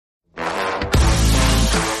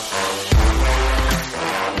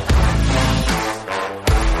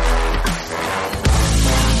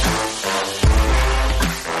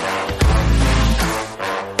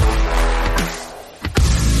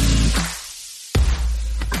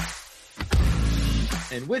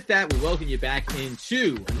And with that, we welcome you back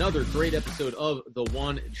into another great episode of the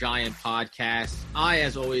One Giant Podcast. I,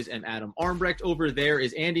 as always, am Adam Armbrecht. Over there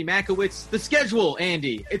is Andy Makowitz. The schedule,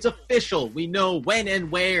 Andy. It's official. We know when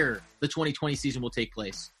and where the 2020 season will take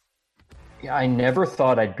place. Yeah, I never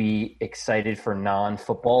thought I'd be excited for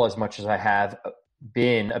non-football as much as I have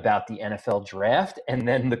been about the NFL draft and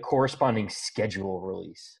then the corresponding schedule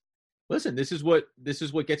release. Listen, this is what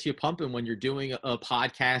gets you pumping when you're doing a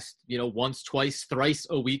podcast, once, twice, thrice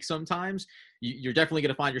a week sometimes. You're definitely going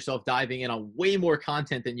to find yourself diving in on way more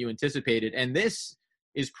content than you anticipated. And this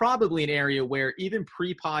is probably an area where even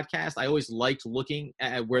pre-podcast, I always liked looking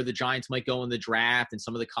at where the Giants might go in the draft and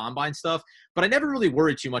some of the combine stuff. But I never really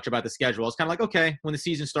worried too much about the schedule. I was kind of like, okay, when the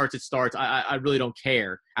season starts, it starts. I really don't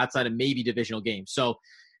care outside of maybe divisional games. So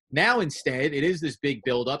now instead, it is this big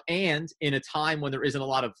buildup. And in a time when there's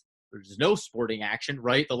no sporting action,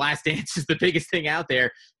 right? The Last Dance is the biggest thing out there.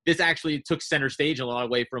 This actually took center stage in a lot of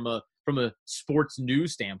way from a sports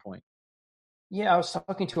news standpoint. Yeah, I was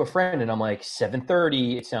talking to a friend and I'm like,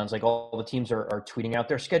 7:30, it sounds like all the teams are tweeting out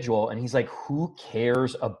their schedule. And he's like, who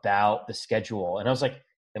cares about the schedule? And I was like,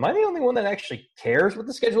 am I the only one that actually cares what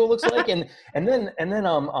the schedule looks like? and then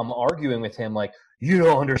I'm arguing with him like, you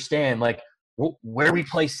don't understand, like, where we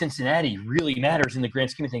play Cincinnati really matters in the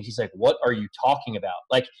grand scheme of things. He's like, what are you talking about?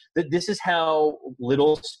 Like, this is how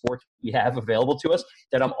little sports we have available to us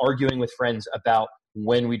that I'm arguing with friends about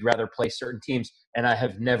when we'd rather play certain teams. And I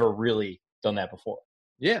have never really done that before.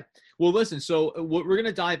 Yeah. Well, listen, so we're going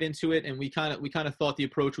to dive into it. And we kind of thought the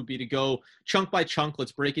approach would be to go chunk by chunk.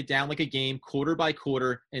 Let's break it down like a game, quarter by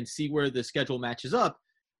quarter, and see where the schedule matches up.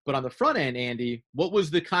 But on the front end, Andy, what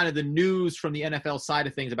was the kind of the news from the NFL side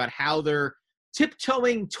of things about how they're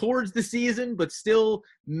tiptoeing towards the season, but still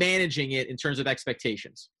managing it in terms of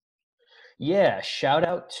expectations? Yeah, shout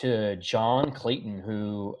out to John Clayton,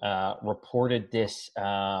 who reported this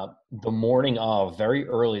very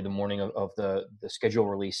early the morning of the schedule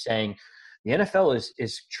release, saying the NFL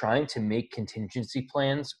is trying to make contingency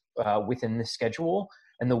plans within the schedule.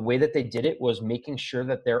 And the way that they did it was making sure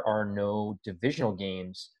that there are no divisional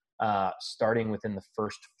games starting within the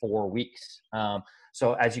first 4 weeks.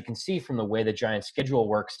 So as you can see from the way the Giants schedule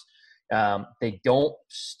works, they don't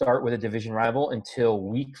start with a division rival until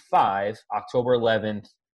week 5, October 11th,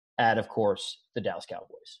 at, of course, the Dallas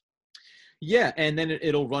Cowboys. Yeah, and then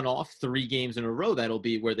it'll run off 3 games in a row. That'll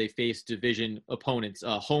be where they face division opponents.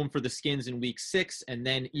 Home for the Skins in week 6, and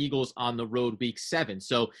then Eagles on the road week 7.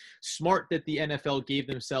 So smart that the NFL gave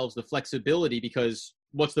themselves the flexibility, because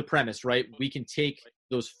what's the premise, right? We can take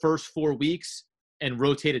those first 4 weeks and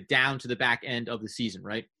rotate it down to the back end of the season,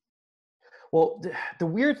 right? Well, the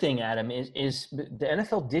weird thing, Adam, is the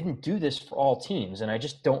NFL didn't do this for all teams, and I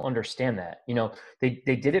just don't understand that. They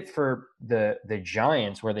did it for the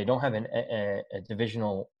Giants, where they don't have a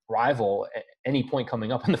divisional rival at any point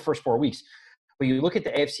coming up in the first 4 weeks. But you look at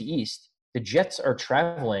the AFC East, the Jets are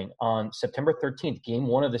traveling on September 13th, game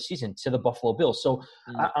 1 of the season, to the Buffalo Bills. So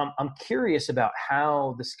I'm curious about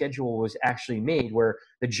how the schedule was actually made, where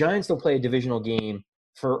the Giants don't play a divisional game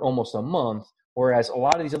for almost a month, whereas a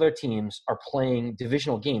lot of these other teams are playing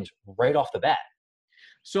divisional games right off the bat.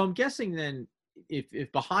 So I'm guessing then, if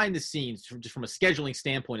behind the scenes, just from a scheduling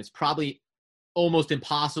standpoint, it's probably almost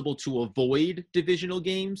impossible to avoid divisional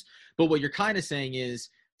games. But what you're kind of saying is,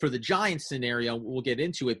 for the Giants scenario, we'll get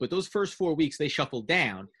into it, but those first 4 weeks, they shuffled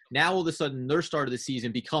down. Now, all of a sudden, their start of the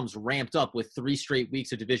season becomes ramped up with 3 straight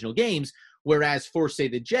weeks of divisional games, whereas for, say,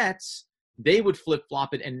 the Jets, they would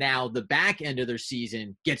flip-flop it, and now the back end of their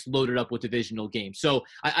season gets loaded up with divisional games. So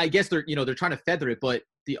I guess they're trying to feather it, but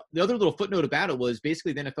the other little footnote about it was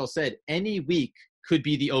basically the NFL said any week could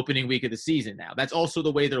be the opening week of the season now. That's also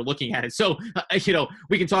the way they're looking at it. So,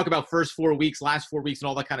 we can talk about first 4 weeks, last 4 weeks, and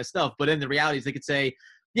all that kind of stuff, but in the reality is they could say,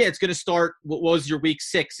 yeah, it's going to start. What was your week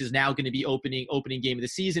 6 is now going to be opening game of the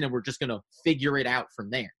season, and we're just going to figure it out from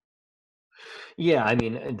there. Yeah, I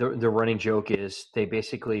mean, the running joke is they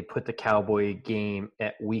basically put the Cowboy game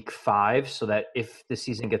at week 5 so that if the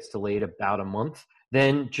season gets delayed about a month,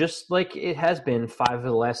 then just like it has been 5 of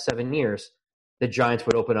the last 7 years, the Giants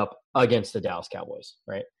would open up against the Dallas Cowboys,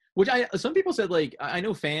 right? Which some people said, like, I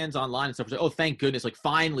know fans online and stuff were like, oh, thank goodness, like,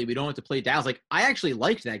 finally we don't have to play Dallas. Like, I actually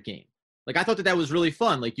liked that game. Like, I thought that was really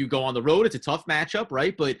fun. Like, you go on the road, it's a tough matchup,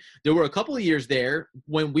 right? But there were a couple of years there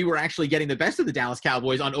when we were actually getting the best of the Dallas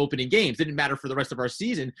Cowboys on opening games. It didn't matter for the rest of our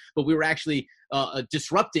season, but we were actually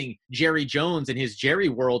disrupting Jerry Jones and his Jerry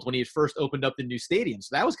world when he had first opened up the new stadium.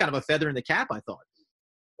 So that was kind of a feather in the cap, I thought.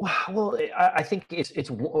 Well, I think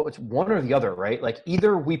it's one or the other, right? Like,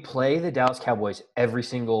 either we play the Dallas Cowboys every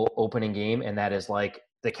single opening game, and that is like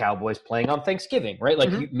the Cowboys playing on Thanksgiving, right? Like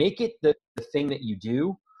Mhm. you make it the thing that you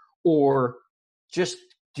do, or just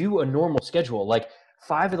do a normal schedule. Like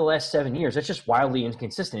 5 of the last 7 years, that's just wildly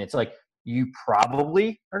inconsistent. It's like you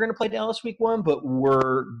probably are going to play Dallas week 1, but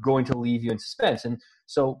we're going to leave you in suspense. And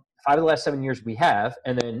so 5 of the last 7 years we have,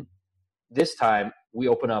 and then this time we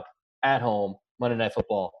open up at home, Monday Night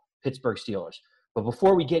Football, Pittsburgh Steelers. But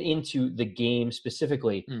before we get into the game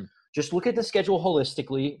specifically, Mm. just look at the schedule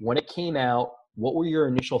holistically. When it came out, what were your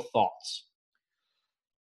initial thoughts?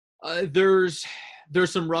 There's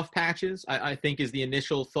some rough patches. I think is the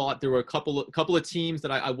initial thought. There were a couple of teams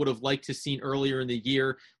that I would have liked to seen earlier in the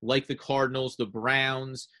year, like the Cardinals, the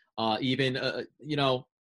Browns, even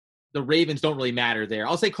the Ravens don't really matter there.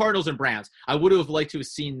 I'll say Cardinals and Browns. I would have liked to have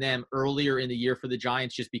seen them earlier in the year for the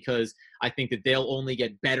Giants, just because I think that they'll only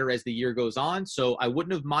get better as the year goes on. So I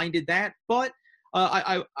wouldn't have minded that, but.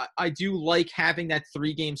 I do like having that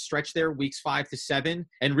 3-game stretch there, weeks 5 to 7,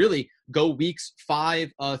 and really go weeks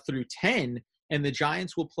 5 through 10. And the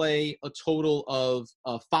Giants will play a total of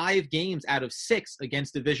 5 games out of 6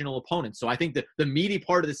 against divisional opponents. So I think the meaty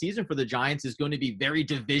part of the season for the Giants is going to be very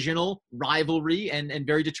divisional rivalry and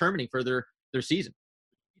very determining for their season.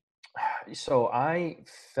 So I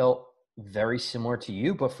felt very similar to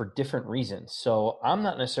you, but for different reasons. So I'm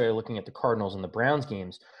not necessarily looking at the Cardinals and the Browns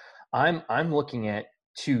games. I'm looking at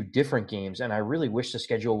 2 different games, and I really wish the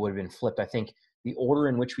schedule would have been flipped. I think the order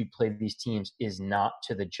in which we play these teams is not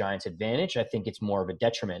to the Giants' advantage. I think it's more of a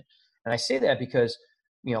detriment. And I say that because,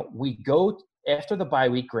 we go after the bye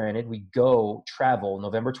week, granted, we go travel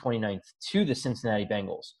November 29th to the Cincinnati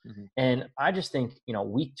Bengals. Mm-hmm. And I just think,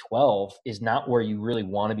 week 12 is not where you really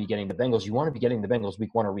want to be getting the Bengals. You want to be getting the Bengals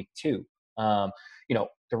week 1 or week 2. The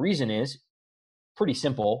reason is pretty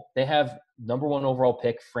simple. They have number 1 overall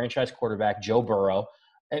pick, franchise quarterback Joe Burrow.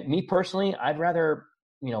 And me personally, I'd rather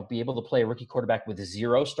be able to play a rookie quarterback with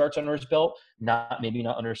 0 starts under his belt, not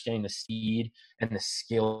understanding the speed and the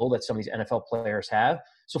skill that some of these NFL players have.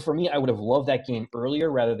 So for me, I would have loved that game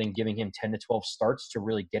earlier rather than giving him 10 to 12 starts to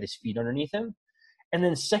really get his feet underneath him. And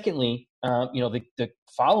then secondly, the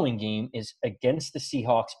following game is against the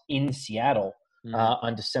Seahawks in Seattle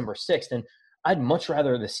on December 6th. And I'd much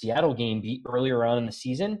rather the Seattle game be earlier on in the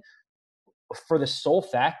season, for the sole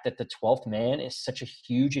fact that the 12th man is such a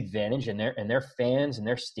huge advantage in their fans and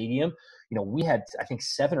their stadium. We had, I think,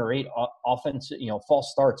 7 or 8 offense,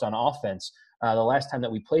 false starts on offense the last time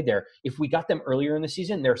that we played there. If we got them earlier in the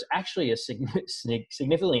season, there's actually a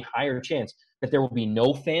significantly higher chance that there will be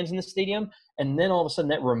no fans in the stadium. And then all of a sudden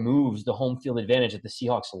that removes the home field advantage that the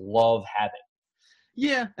Seahawks love having.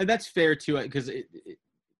 Yeah, and that's fair too, because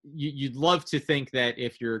you'd love to think that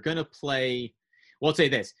if you're going to play, well, I'll say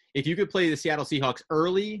this, if you could play the Seattle Seahawks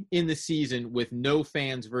early in the season with no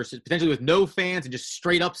fans versus potentially with no fans and just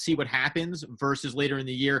straight up see what happens versus later in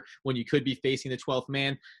the year when you could be facing the 12th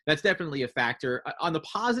man, that's definitely a factor. On the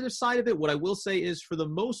positive side of it, what I will say is for the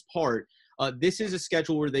most part, this is a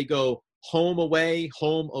schedule where they go home away,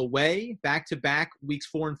 back to back, weeks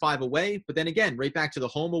 4 and 5 away. But then again, right back to the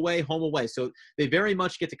home away. So they very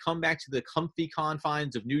much get to come back to the comfy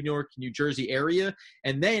confines of New York, New Jersey area.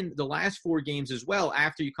 And then the last 4 games as well,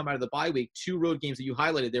 after you come out of the bye week, 2 road games that you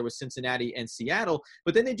highlighted there with Cincinnati and Seattle.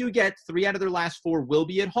 But then they do get 3 out of their last 4 will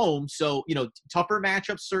be at home. So, tougher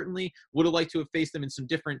matchups, certainly would have liked to have faced them in some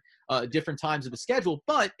different times of the schedule.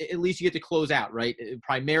 But at least you get to close out, right?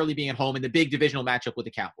 Primarily being at home in the big divisional matchup with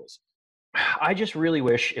the Cowboys. I just really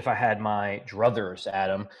wish if I had my druthers,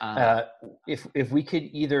 Adam, if we could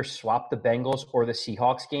either swap the Bengals or the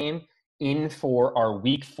Seahawks game in for our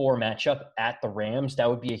week 4 matchup at the Rams, that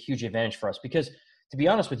would be a huge advantage for us. Because to be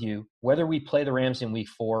honest with you, whether we play the Rams in week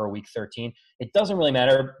 4 or week 13, it doesn't really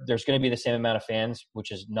matter. There's going to be the same amount of fans,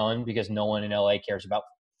 which is none, because no one in LA cares about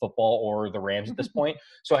football or the Rams at this point.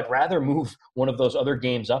 So I'd rather move one of those other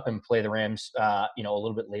games up and play the Rams, a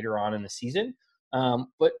little bit later on in the season.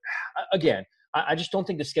 But again, I just don't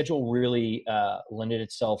think the schedule really lended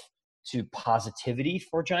itself to positivity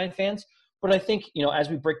for Giant fans. But I think, as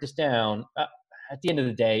we break this down, at the end of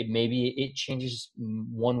the day, maybe it changes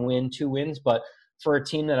 1 win, 2 wins. But for a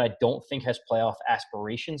team that I don't think has playoff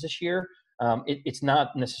aspirations this year, it's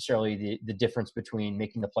not necessarily the difference between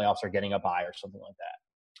making the playoffs or getting a bye or something like that.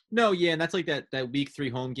 No, yeah, and that's like that week 3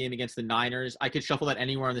 home game against the Niners. I could shuffle that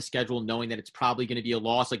anywhere on the schedule knowing that it's probably going to be a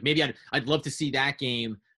loss. Like maybe I'd love to see that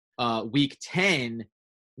game week 10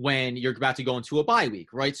 when you're about to go into a bye week,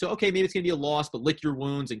 right? So, okay, maybe it's going to be a loss, but lick your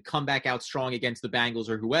wounds and come back out strong against the Bengals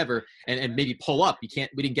or whoever and maybe pull up. We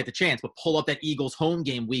didn't get the chance, but pull up that Eagles home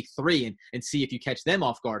game week 3 and see if you catch them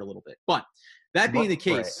off guard a little bit. But that being the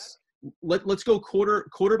case, let's go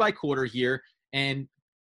quarter by quarter here. And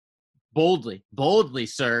Boldly,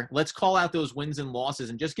 sir. Let's call out those wins and losses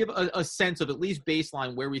and just give a sense of at least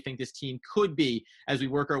baseline where we think this team could be as we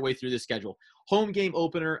work our way through the schedule. Home game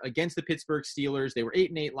opener against the Pittsburgh Steelers. They were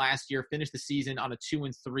 8-8 last year, finished the season on a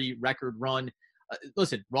 2-3 record run.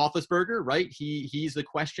 Listen, Roethlisberger, right? He's the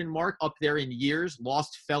question mark up there in years.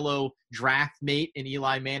 Lost fellow draft mate in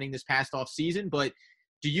Eli Manning this past offseason, but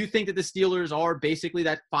do you think that the Steelers are basically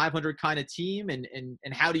that 500 kind of team, and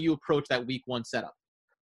how do you approach that week one setup?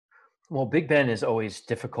 Well, Big Ben is always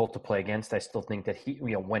difficult to play against. I still think that he,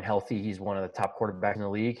 when healthy, he's one of the top quarterbacks in the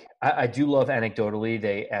league. I do love anecdotally.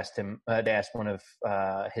 They asked one of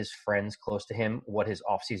his friends close to him what his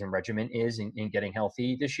offseason regimen is in getting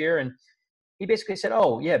healthy this year. And he basically said,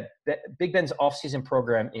 oh, yeah, Big Ben's offseason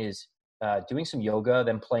program is doing some yoga,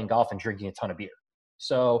 then playing golf and drinking a ton of beer.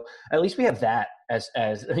 So at least we have that as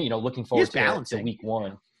looking forward to week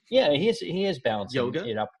one. Yeah, he is balancing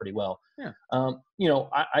it up pretty well. Yeah.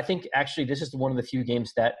 I think actually this is one of the few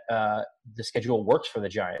games that the schedule works for the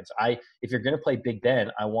Giants. If you're going to play Big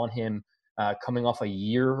Ben, I want him coming off a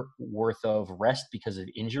year worth of rest because of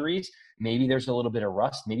injuries. Maybe there's a little bit of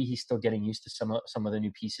rust. Maybe he's still getting used to some of the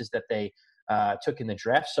new pieces that they took in the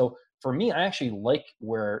draft. So for me, I actually like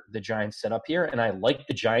where the Giants set up here, and I like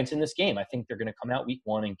the Giants in this game. I think they're going to come out week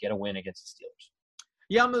one and get a win against the Steelers.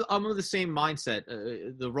 Yeah, I'm of the same mindset.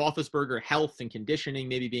 The Roethlisberger health and conditioning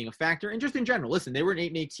maybe being a factor. And just in general, listen, they were an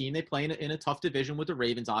 8-8 team. They play in a tough division with the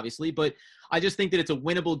Ravens, obviously. But I just think that it's a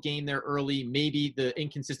winnable game there early. Maybe the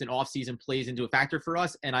inconsistent offseason plays into a factor for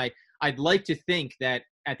us. And I'd like to think that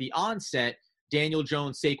at the onset, Daniel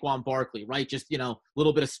Jones, Saquon Barkley, right? Just, a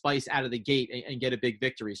little bit of spice out of the gate and get a big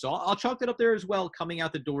victory. So I'll chalk that up there as well, coming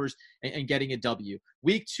out the doors and getting a W.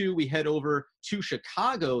 Week 2, we head over to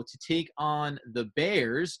Chicago to take on the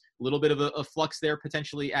Bears. A little bit of a flux there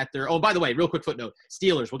potentially at their – oh, by the way, real quick footnote,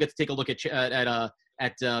 Steelers, we'll get to take a look at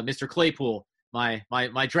Mr. Claypool,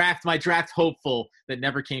 my draft hopeful that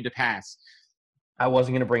never came to pass. I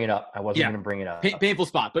wasn't going to bring it up. Painful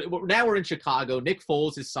spot. But now we're in Chicago. Nick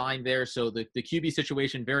Foles is signed there, so the QB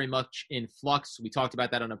situation very much in flux. We talked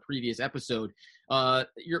about that on a previous episode.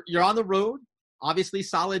 You're on the road. Obviously,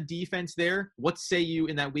 solid defense there. What say you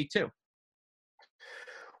in that week 2?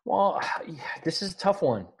 Well, this is a tough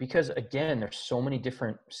one because, again, there's so many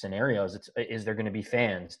different scenarios. Is there going to be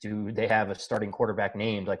fans? Do they have a starting quarterback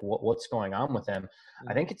named? Like, what's going on with them?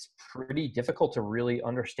 I think it's pretty difficult to really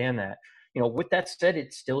understand that. With that said,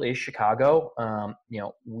 it still is Chicago.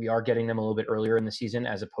 We are getting them a little bit earlier in the season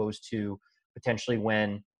as opposed to potentially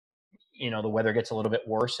when, the weather gets a little bit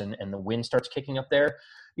worse and the wind starts kicking up there.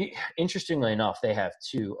 Interestingly enough, they have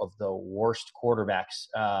 2 of the worst quarterbacks,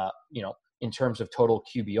 in terms of total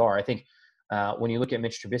QBR. I think when you look at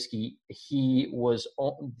Mitch Trubisky, he was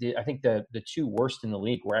I think the 2 worst in the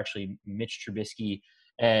league were actually Mitch Trubisky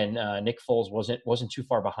and Nick Foles wasn't too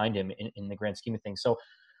far behind him in the grand scheme of things. So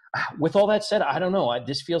with all that said, I don't know.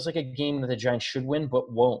 This feels like a game that the Giants should win,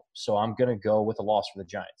 but won't. So I'm going to go with a loss for the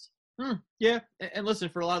Giants. Yeah. And listen,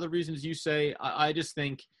 for a lot of the reasons you say, I just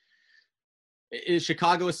think, is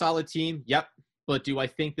Chicago a solid team? Yep. But do I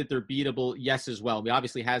think that they're beatable? Yes, as well. We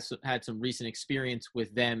obviously had some recent experience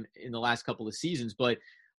with them in the last couple of seasons, but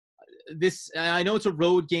I know it's a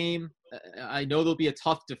road game. I know there'll be a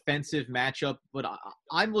tough defensive matchup, but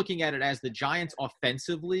I'm looking at it as the Giants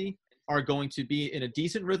offensively are going to be in a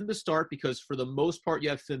decent rhythm to start because for the most part, you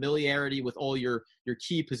have familiarity with all your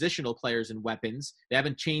key positional players and weapons. They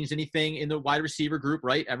haven't changed anything in the wide receiver group,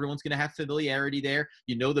 right? Everyone's going to have familiarity there.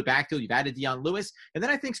 The backfield, you've added Dion Lewis. And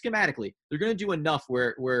then I think schematically, they're going to do enough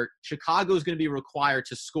where Chicago is going to be required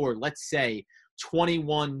to score, let's say,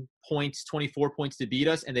 21 points, 24 points to beat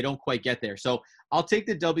us, and they don't quite get there. So I'll take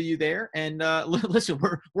the W there. And listen,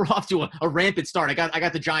 we're off to a rampant start. I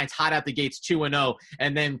got the Giants hot out the gates, 2-0,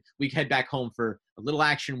 and then we head back home for a little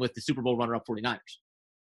action with the Super Bowl runner-up 49ers.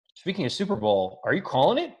 Speaking of Super Bowl, are you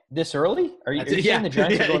calling it this early? Are you saying the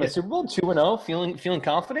Giants are going to Super Bowl 2-0, feeling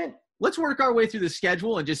confident? Let's work our way through the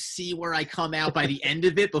schedule and just see where I come out by the end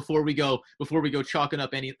of it before we go chalking up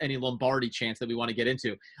any Lombardi chance that we want to get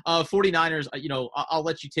into. 49ers, I'll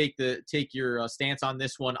let you take your stance on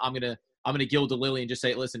this one. I'm gonna gild the lily and just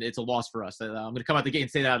say, listen, it's a loss for us. I'm gonna come out the gate and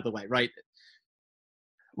say that out of the way, right?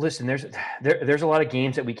 Listen, there's a lot of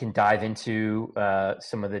games that we can dive into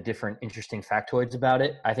some of the different interesting factoids about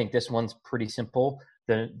it. I think this one's pretty simple.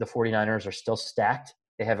 The 49ers are still stacked.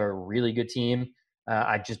 They have a really good team.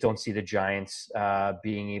 I just don't see the Giants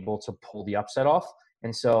being able to pull the upset off.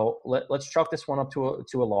 And so let's chalk this one up to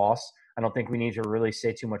a loss. I don't think we need to really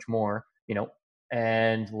say too much more,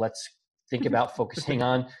 and let's think about focusing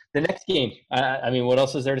on the next game. What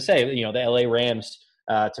else is there to say? The LA Rams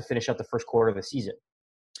to finish up the first quarter of the season.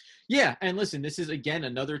 Yeah, and listen, this is again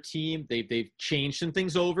another team. They've changed some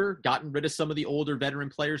things over, gotten rid of some of the older veteran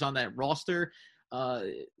players on that roster. Uh,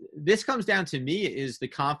 this comes down to me is the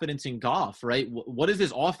confidence in Goff, right? What is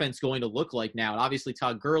this offense going to look like now? And obviously,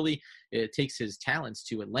 Todd Gurley takes his talents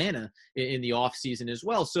to Atlanta in the offseason as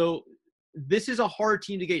well. So this is a hard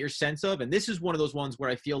team to get your sense of, and this is one of those ones where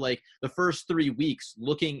I feel like the first 3 weeks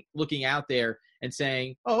looking out there and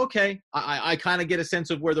saying, oh, okay, I kind of get a sense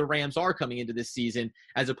of where the Rams are coming into this season,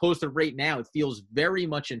 as opposed to right now, it feels very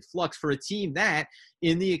much in flux for a team that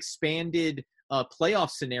in the expanded playoff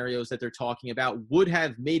scenarios that they're talking about would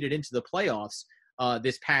have made it into the playoffs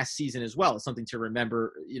this past season as well. It's something to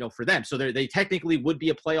remember, for them. So they technically would be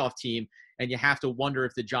a playoff team, and you have to wonder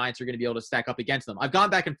if the Giants are going to be able to stack up against them. I've gone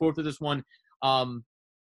back and forth with this one.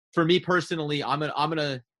 For me personally, I'm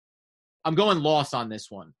going loss on this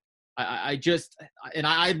one. I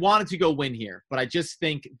wanted to go win here, but I just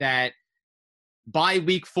think that by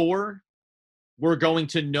week 4, we're going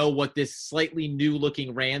to know what this slightly new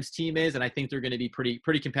looking Rams team is. And I think they're going to be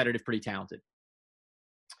pretty competitive, pretty talented.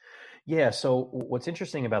 Yeah. So what's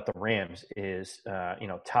interesting about the Rams is,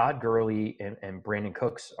 Todd Gurley and Brandon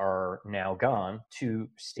Cooks are now gone, 2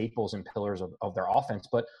 staples and pillars of their offense.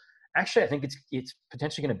 But actually, I think it's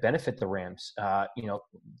potentially going to benefit the Rams.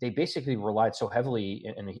 They basically relied so heavily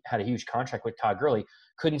and had a huge contract with Todd Gurley,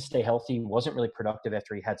 couldn't stay healthy, wasn't really productive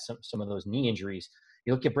after he had some of those knee injuries.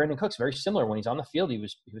 You look at Brandon Cooks, very similar. When he's on the field, he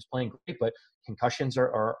was playing great, but concussions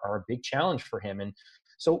are a big challenge for him. And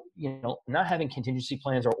so, not having contingency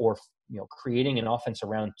plans or creating an offense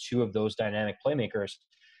around 2 of those dynamic playmakers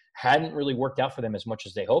hadn't really worked out for them as much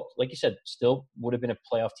as they hoped. Like you said, still would have been a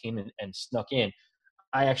playoff team and snuck in.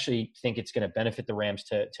 I actually think it's going to benefit the Rams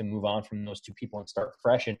to move on from those 2 people and start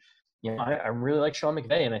fresh. And, I really like Sean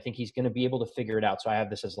McVay, and I think he's going to be able to figure it out. So I have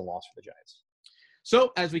this as a loss for the Giants.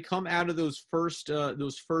 So as we come out of those first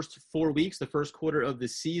 4 weeks, the first quarter of the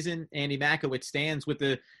season, Andy Makowitz stands with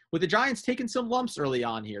the Giants taking some lumps early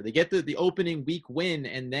on here. They get the opening week win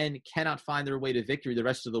and then cannot find their way to victory the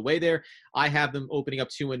rest of the way there. I have them opening up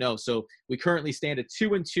 2-0. So we currently stand at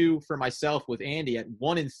 2-2 for myself, with Andy at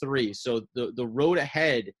 1-3. So the road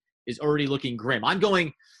ahead is already looking grim. I'm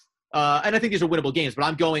going and I think these are winnable games, but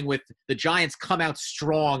I'm going with the Giants come out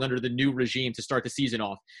strong under the new regime to start the season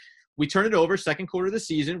off. We turn it over, second quarter of the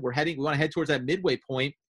season. We want to head towards that midway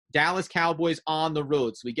point. Dallas Cowboys on the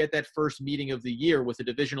road. So we get that first meeting of the year with a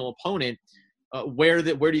divisional opponent. Where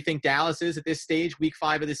do you think Dallas is at this stage, week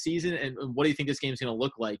 5 of the season? And what do you think this game's going to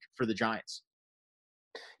look like for the Giants?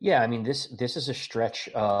 Yeah, I mean, this is a stretch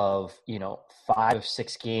of 5 of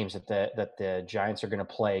 6 games that the Giants are going to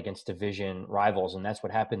play against division rivals, and that's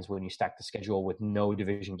what happens when you stack the schedule with no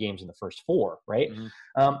division games in the first 4, right?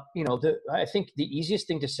 Mm-hmm. I think the easiest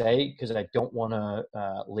thing to say, because I don't want to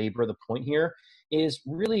labor the point here, is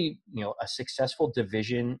really a successful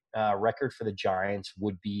division record for the Giants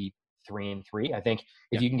would be 3-3. I think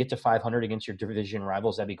if you can get to 500 against your division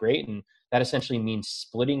rivals, that'd be great. And that essentially means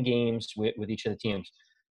splitting games with each of the teams.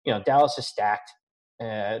 Dallas is stacked.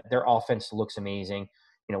 Their offense looks amazing.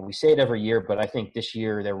 We say it every year, but I think this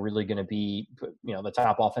year they're really going to be, the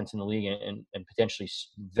top offense in the league and potentially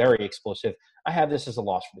very explosive. I have this as a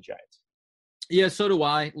loss for the Giants. Yeah, so do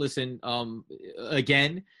I. Listen,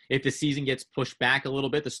 again, if the season gets pushed back a little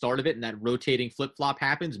bit, the start of it, and that rotating flip-flop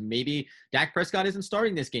happens, maybe Dak Prescott isn't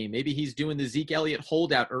starting this game. Maybe he's doing the Zeke Elliott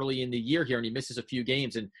holdout early in the year here, and he misses a few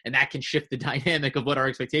games, and that can shift the dynamic of what our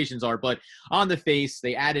expectations are. But on the face,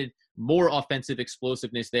 they added more offensive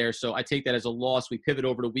explosiveness there, so I take that as a loss. We pivot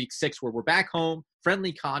over to week 6, where we're back home,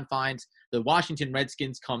 friendly confines. The Washington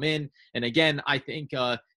Redskins come in, and again, I think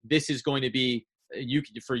this is going to be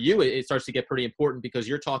for you, it starts to get pretty important because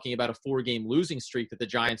you're talking about a 4-game losing streak that the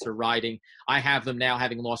Giants are riding. I have them now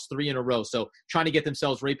having lost 3 in a row. So trying to get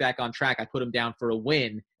themselves right back on track. I put them down for a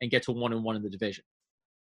win and get to 1-1 in the division.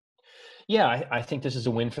 Yeah, I think this is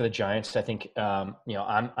a win for the Giants. I think, I'm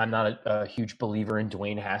not a huge believer in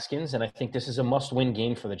Dwayne Haskins, and I think this is a must-win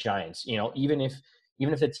game for the Giants. Even if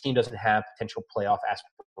the team doesn't have potential playoff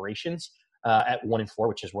aspirations at 1-4,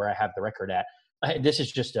 which is where I have the record at, this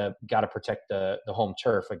is just got to protect the home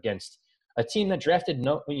turf against a team that drafted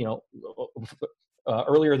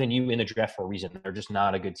earlier than you in the draft for a reason. They're just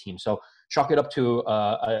not a good team. So chalk it up to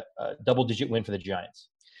a double-digit win for the Giants.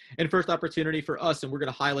 And first opportunity for us, and we're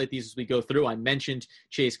going to highlight these as we go through. I mentioned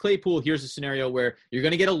Chase Claypool. Here's a scenario where you're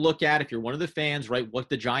going to get a look at, if you're one of the fans, right, what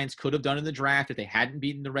the Giants could have done in the draft if they hadn't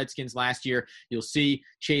beaten the Redskins last year. You'll see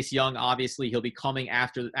Chase Young, obviously, he'll be coming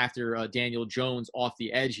after Daniel Jones off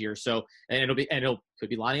the edge here. So, and could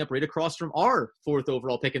be lining up right across from our 4th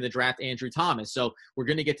overall pick in the draft, Andrew Thomas. So we're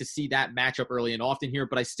going to get to see that matchup early and often here.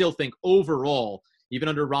 But I still think overall, even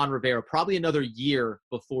under Ron Rivera, probably another year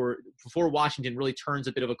before Washington really turns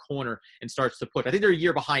a bit of a corner and starts to push. I think they're a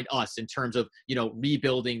year behind us in terms of,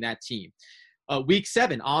 rebuilding that team. Week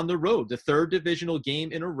 7 on the road, the third divisional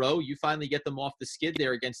game in a row. You finally get them off the skid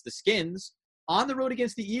there against the Skins. On the road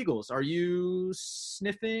against the Eagles. Are you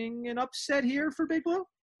sniffing an upset here for Big Blue?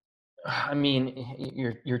 I mean,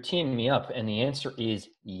 you're teeing me up, and the answer is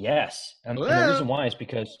yes. And the reason why is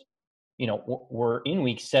because, we're in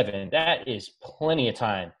week 7. That is plenty of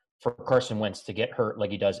time for Carson Wentz to get hurt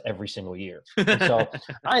like he does every single year. And so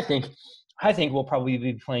I think we'll probably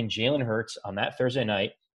be playing Jalen Hurts on that Thursday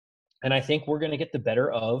night. And I think we're going to get the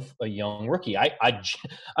better of a young rookie. I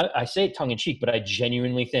say it tongue in cheek, but I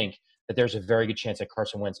genuinely think that there's a very good chance that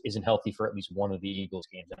Carson Wentz isn't healthy for at least one of the Eagles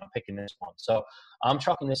games. And I'm picking this one. So I'm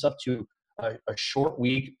chalking this up to a short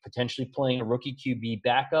week, potentially playing a rookie QB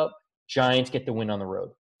backup. Giants get the win on the road.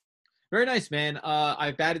 Very nice, man.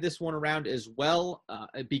 I batted this one around as well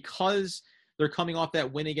because they're coming off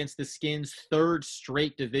that win against the Skins, third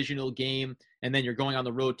straight divisional game, and then you're going on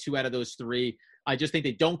the road 2 out of those 3. I just think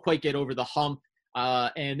they don't quite get over the hump.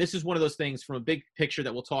 And this is one of those things from a big picture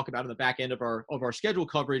that we'll talk about in the back end of our schedule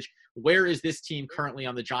coverage. Where is this team currently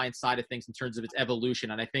on the Giants side of things in terms of its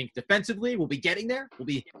evolution? And I think defensively, we'll be getting there. We'll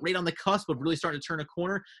be right on the cusp of really starting to turn a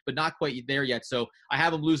corner, but not quite there yet. So I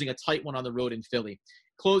have them losing a tight one on the road in Philly.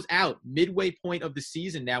 Close out midway point of the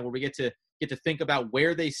season now, where we get to think about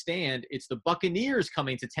where they stand. It's the Buccaneers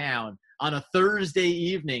coming to town on a Thursday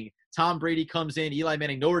evening. Tom Brady comes in, Eli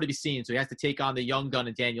Manning nowhere to be seen, so he has to take on the young gun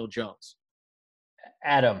and Daniel Jones.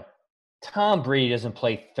 Adam, Tom Brady doesn't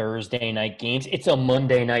play Thursday night games. It's a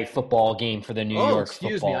Monday night football game for the New York football.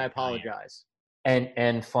 Excuse me, I apologize.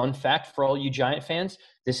 And fun fact for all you Giant fans,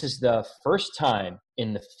 this is the first time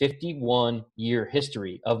in the 51-year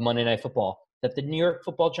history of Monday Night Football that the New York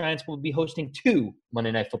Football Giants will be hosting 2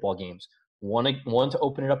 Monday Night Football games. One to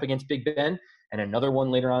open it up against Big Ben, and another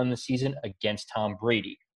one later on in the season against Tom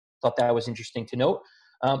Brady. Thought that was interesting to note.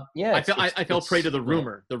 I fell prey to the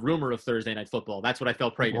rumor of Thursday Night Football. That's what I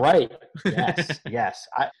fell prey to. Right. Yes.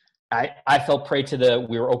 I fell prey to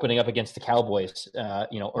we were opening up against the Cowboys,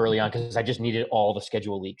 early on because I just needed all the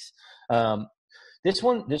schedule leaks. This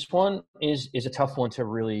one is a tough one to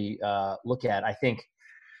really look at. I think,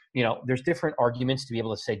 there's different arguments to be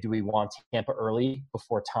able to say, do we want Tampa early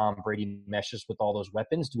before Tom Brady meshes with all those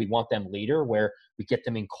weapons? Do we want them later where we get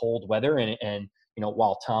them in cold weather and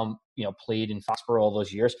while Tom, played in Foxborough all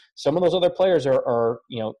those years, some of those other players are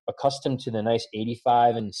accustomed to the nice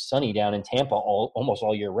 85 and sunny down in Tampa almost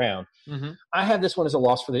all year round. Mm-hmm. I have this one as a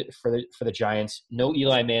loss for the Giants. No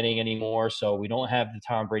Eli Manning anymore, so we don't have the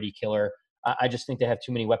Tom Brady killer. I just think they have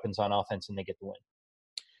too many weapons on offense and they get the win.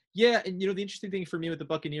 Yeah, and the interesting thing for me with the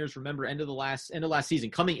Buccaneers, remember, end of last season,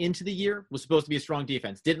 coming into the year was supposed to be a strong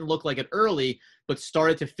defense. Didn't look like it early, but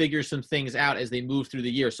started to figure some things out as they moved through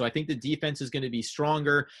the year. So I think the defense is going to be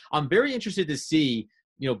stronger. I'm very interested to see,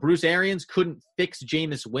 Bruce Arians couldn't fix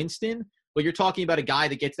Jameis Winston, but you're talking about a guy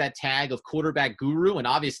that gets that tag of quarterback guru, and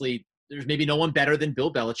obviously there's maybe no one better than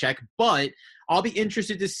Bill Belichick, but I'll be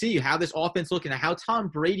interested to see how this offense looks and how Tom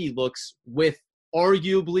Brady looks with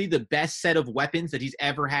arguably the best set of weapons that he's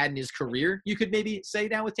ever had in his career, you could maybe say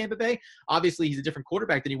now with Tampa Bay. Obviously, he's a different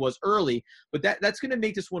quarterback than he was early, but that's going to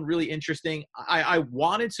make this one really interesting. I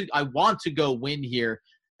want to go win here,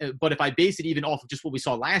 but if I base it even off of just what we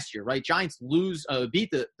saw last year, right? Giants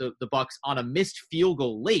beat the Bucs on a missed field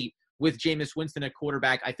goal late with Jameis Winston at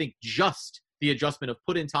quarterback. I think just the adjustment of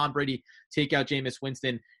put in Tom Brady, take out Jameis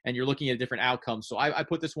Winston, and you're looking at a different outcome. So I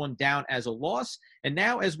put this one down as a loss. And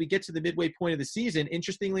now as we get to the midway point of the season,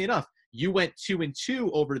 interestingly enough, you went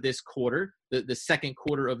 2-2 over this quarter, the second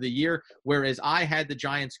quarter of the year, whereas I had the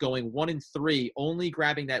Giants going 1-3, only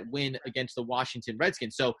grabbing that win against the Washington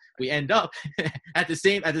Redskins. So we end up at the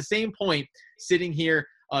same point, sitting here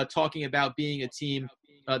talking about being a team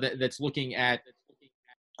that's looking at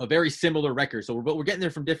a very similar record. So we're getting there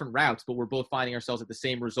from different routes, but we're both finding ourselves at the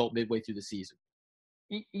same result midway through the season.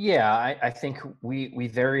 Yeah, I think we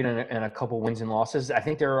varied in a couple wins and losses. I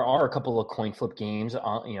think there are a couple of coin flip games,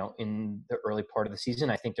 in the early part of the season.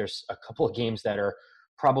 I think there's a couple of games that are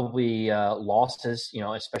probably losses,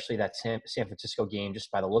 especially that San Francisco game, just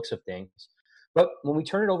by the looks of things. But when we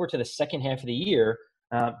turn it over to the second half of the year,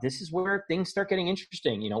 this is where things start getting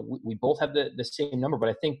interesting. We both have the same number, but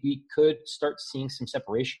I think we could start seeing some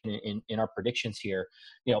separation in our predictions here.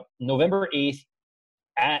 November 8th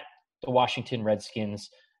at the Washington Redskins.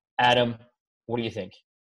 Adam, what do you think?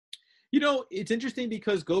 It's interesting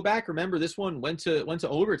because go back, remember this one went to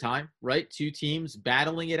overtime, right? 2 teams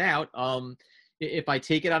battling it out. if I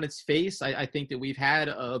take it on its face, I think that we've had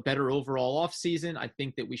a better overall offseason. I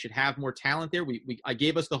think that we should have more talent there. I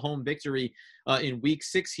gave us the home victory in week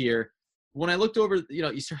 6 here. When I looked over, you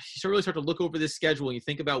really start to look over this schedule and you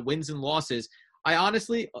think about wins and losses. I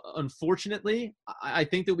honestly, unfortunately, I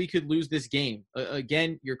think that we could lose this game.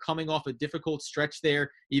 Again, you're coming off a difficult stretch there,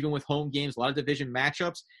 even with home games, a lot of division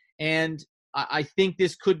matchups. And I think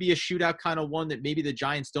this could be a shootout kind of one that maybe the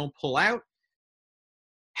Giants don't pull out.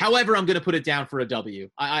 However, I'm going to put it down for a W.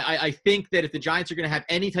 I think that if the Giants are going to have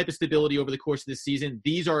any type of stability over the course of this season,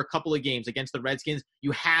 these are a couple of games against the Redskins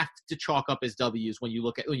you have to chalk up as W's when you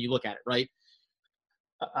look at it, right?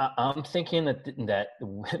 I'm thinking that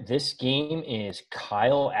this game is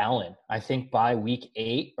Kyle Allen. I think by week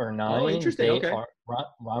 8 or 9, okay.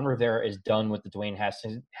 Ron Rivera is done with the Dwayne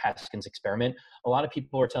Haskins experiment. A lot of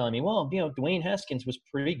people are telling me, well, Dwayne Haskins was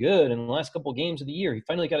pretty good in the last couple of games of the year. He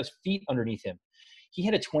finally got his feet underneath him. He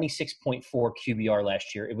had a 26.4 QBR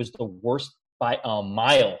last year. It was the worst by a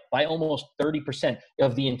mile, by almost 30%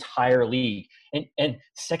 of the entire league. And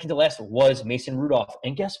second to last was Mason Rudolph.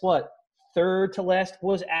 And guess what? Third to last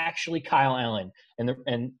was actually Kyle Allen.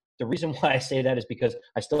 And the reason why I say that is because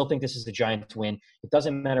I still think this is the Giants win. It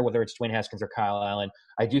doesn't matter whether it's Dwayne Haskins or Kyle Allen.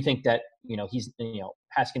 I do think that,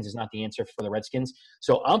 Haskins is not the answer for the Redskins.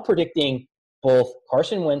 So I'm predicting both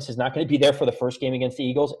Carson Wentz is not going to be there for the first game against the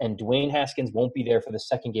Eagles, and Dwayne Haskins won't be there for the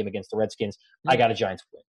second game against the Redskins. I got a Giants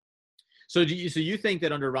win. So you think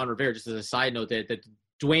that under Ron Rivera, just as a side note, that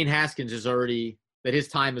Dwayne Haskins that his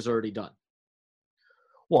time is already done?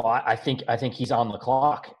 Well, I think he's on the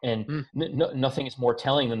clock, and nothing is more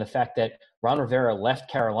telling than the fact that Ron Rivera left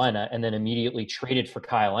Carolina and then immediately traded for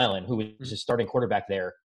Kyle Allen, who was his starting quarterback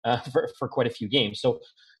there for quite a few games. So,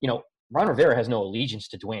 Ron Rivera has no allegiance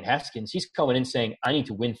to Dwayne Haskins. He's coming in saying, I need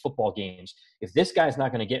to win football games. If this guy's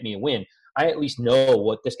not going to get me a win, I at least know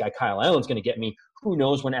what this guy Kyle Allen's going to get me. Who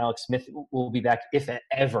knows when Alex Smith will be back, if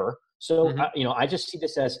ever. So, I just see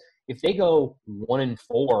this as if they go 1-4,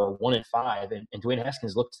 1-5, and Dwayne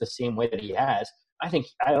Haskins looks the same way that he has, I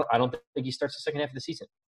don't think he starts the second half of the season.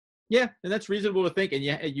 Yeah, and that's reasonable to think. And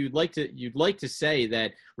yeah, you'd like to say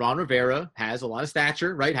that Ron Rivera has a lot of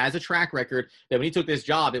stature, right? Has a track record that when he took this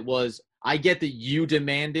job, it was, I get that you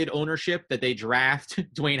demanded ownership that they draft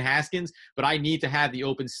Dwayne Haskins, but I need to have the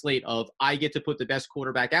open slate of I get to put the best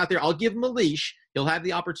quarterback out there. I'll give him a leash. He'll have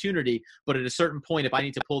the opportunity, but at a certain point, if I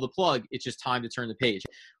need to pull the plug, it's just time to turn the page.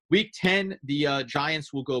 Week 10, the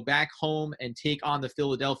Giants will go back home and take on the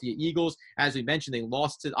Philadelphia Eagles. As we mentioned, they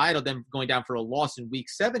lost to – I had them going down for a loss in Week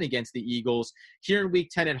 7 against the Eagles. Here in Week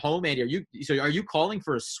 10 at home, Andy, are you calling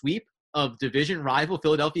for a sweep of division rival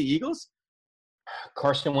Philadelphia Eagles?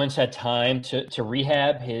 Carson Wentz had time to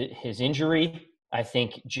rehab his injury. I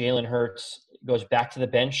think Jalen Hurts goes back to the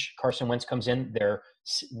bench. Carson Wentz comes in. They're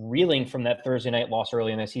reeling from that Thursday night loss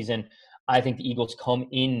early in the season. I think the Eagles come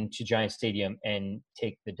into Giants Stadium and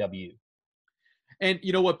take the W. And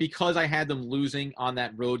you know what? Because I had them losing on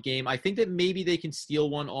that road game, I think that maybe they can steal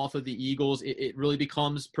one off of the Eagles. It really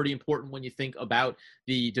becomes pretty important when you think about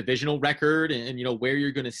the divisional record and where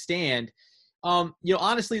you're going to stand.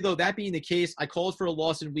 Honestly, though, that being the case, I called for a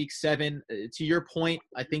loss in Week 7. To your point,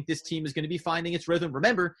 I think this team is going to be finding its rhythm.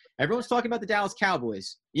 Remember, everyone's talking about the Dallas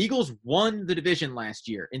Cowboys. Eagles won the division last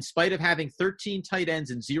year. In spite of having 13 tight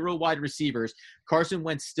ends and 0 wide receivers, Carson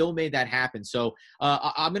Wentz still made that happen. So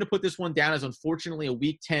I'm going to put this one down as, unfortunately, a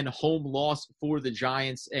Week 10 home loss for the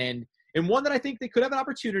Giants, and one that I think they could have an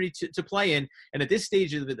opportunity to play in. And at this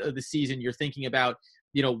stage of the season, you're thinking about,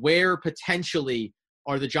 where potentially –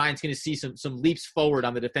 are the Giants going to see some leaps forward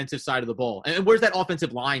on the defensive side of the ball? And where's that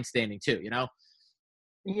offensive line standing too,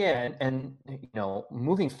 Yeah, and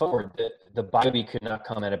moving forward, the bye week could not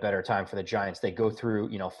come at a better time for the Giants. They go through,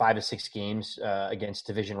 5 to 6 games against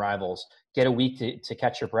division rivals, get a week to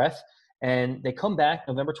catch your breath, and they come back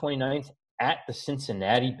November 29th at the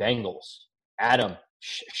Cincinnati Bengals. Adam,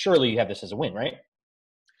 surely you have this as a win, right?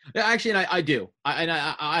 Actually, and I do.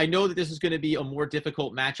 I know that this is going to be a more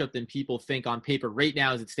difficult matchup than people think on paper right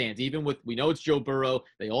now as it stands. Even with, we know it's Joe Burrow.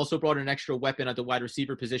 They also brought an extra weapon at the wide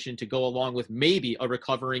receiver position to go along with maybe a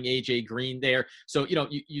recovering A.J. Green there. So,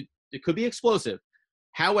 it could be explosive.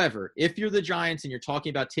 However, if you're the Giants and you're talking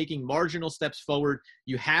about taking marginal steps forward,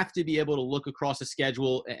 you have to be able to look across the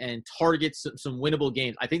schedule and target some winnable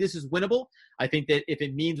games. I think this is winnable. I think that if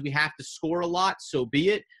it means we have to score a lot, so be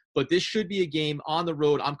it. But this should be a game on the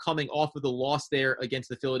road. I'm coming off of the loss there against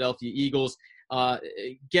the Philadelphia Eagles,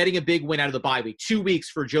 getting a big win out of the bye week. 2 weeks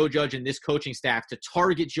for Joe Judge and this coaching staff to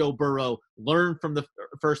target Joe Burrow, learn from the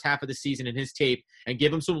first half of the season in his tape, and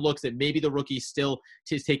give him some looks that maybe the rookie still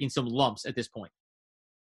is taking some lumps at this point.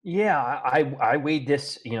 Yeah, I weighed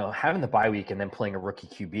this, having the bye week and then playing a rookie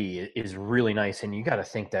QB is really nice. And you got to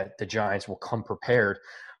think that the Giants will come prepared.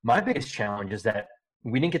 My biggest challenge is that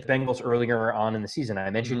we didn't get the Bengals earlier on in the season. I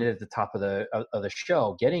mentioned Mhm. it at the top of the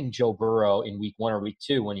show. Getting Joe Burrow in week 1 or week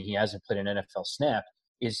 2 when he hasn't played an NFL snap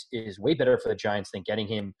is way better for the Giants than getting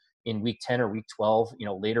him in week 10 or week 12,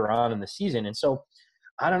 later on in the season. And so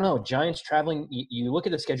I don't know, Giants traveling, you look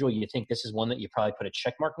at the schedule, you think this is one that you probably put a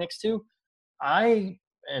check mark next to. I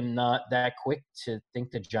am not that quick to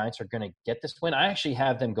think the Giants are going to get this win. I actually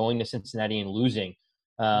have them going to Cincinnati and losing,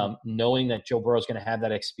 Mhm. knowing that Joe Burrow is going to have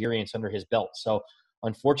that experience under his belt. So,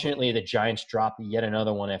 unfortunately, the Giants drop yet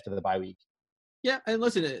another one after the bye week. Yeah, and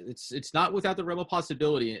listen, it's not without the realm of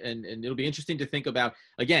possibility, and it'll be interesting to think about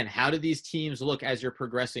again. How do these teams look as you're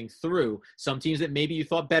progressing through? Some teams that maybe you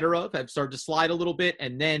thought better of have started to slide a little bit,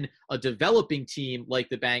 and then a developing team like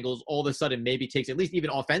the Bengals all of a sudden maybe takes at least even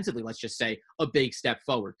offensively, let's just say, a big step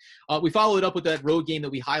forward. We followed up with that road game that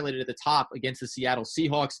we highlighted at the top against the Seattle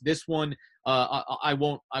Seahawks. This one, I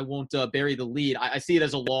won't bury the lead. I see it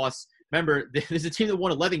as a loss. Remember, this is a team that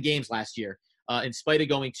won 11 games last year in spite of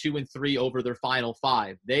going 2-3 over their final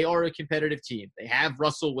 5. They are a competitive team. They have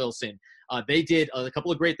Russell Wilson. They did a couple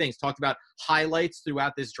of great things. Talked about highlights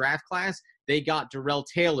throughout this draft class. They got Darrell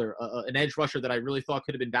Taylor, an edge rusher that I really thought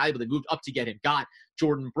could have been valuable. They moved up to get him. Got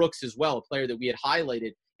Jordan Brooks as well, a player that we had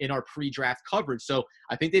highlighted in our pre-draft coverage. So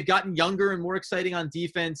I think they've gotten younger and more exciting on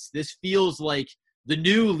defense. This feels like the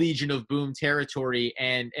new Legion of Boom territory,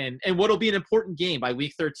 and what'll be an important game by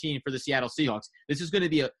week 13 for the Seattle Seahawks. This is going to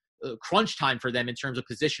be a crunch time for them in terms of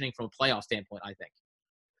positioning from a playoff standpoint, I think.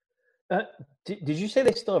 Uh, did you say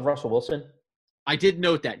they still have Russell Wilson? I did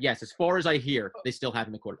note that, yes, as far as I hear, they still have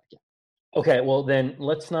him at quarterback. Yeah. Okay, well, then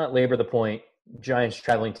let's not labor the point. Giants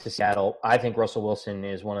traveling to Seattle. I think Russell Wilson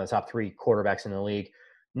is one of the top 3 quarterbacks in the league.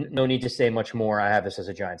 No need to say much more. I have this as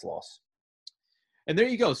a Giants loss. And there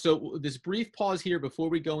you go. So this brief pause here before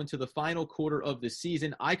we go into the final quarter of the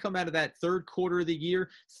season. I come out of that third quarter of the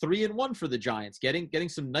year 3-1 for the Giants, getting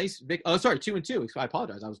some nice. 2-2. I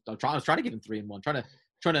apologize. I was trying to give them 3-1, trying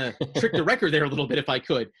to trick the record there a little bit if I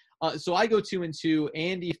could. So I go 2-2.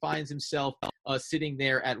 Andy finds himself sitting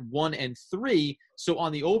there at 1-3. So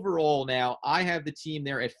on the overall now, I have the team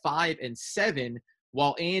there at 5-7,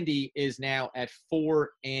 while Andy is now at 4-8.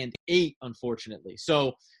 Unfortunately,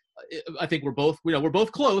 so. I think we're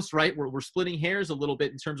both close, right? We're splitting hairs a little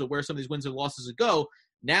bit in terms of where some of these wins and losses go.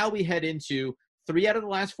 Now we head into 3 out of the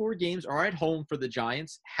last 4 games are at home for the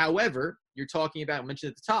Giants. However, you're talking about,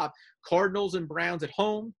 mentioned at the top, Cardinals and Browns at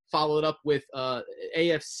home, followed up with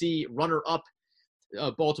AFC runner-up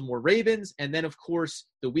Baltimore Ravens, and then, of course,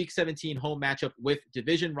 the Week 17 home matchup with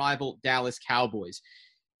division rival Dallas Cowboys.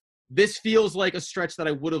 This feels like a stretch that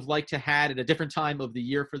I would have liked to had at a different time of the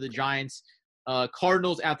year for the Giants.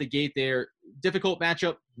 Cardinals out the gate there. Difficult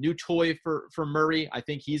matchup. New toy for Murray. I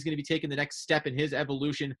think he's going to be taking the next step in his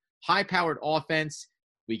evolution. High-powered offense.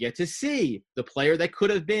 We get to see the player that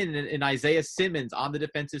could have been in Isaiah Simmons on the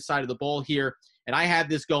defensive side of the ball here. And I have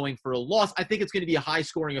this going for a loss. I think it's going to be a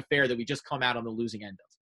high-scoring affair that we just come out on the losing end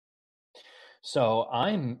of. So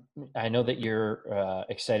I know that you're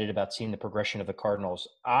excited about seeing the progression of the Cardinals.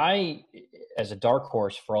 As a dark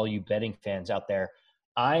horse for all you betting fans out there,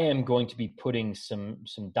 I am going to be putting some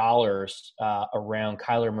dollars around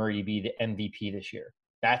Kyler Murray to be the MVP this year.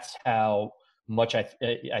 That's how much I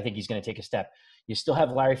think he's going to take a step. You still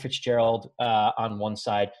have Larry Fitzgerald on one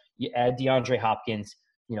side. You add DeAndre Hopkins.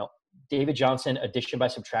 David Johnson, addition by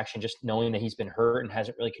subtraction, just knowing that he's been hurt and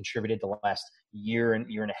hasn't really contributed the last year and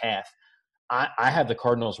a half. I have the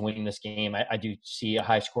Cardinals winning this game. I do see a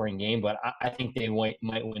high-scoring game, but I think they might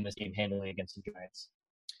win this game handily against the Giants.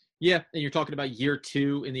 Yeah, and you're talking about year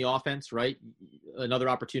 2 in the offense, right? Another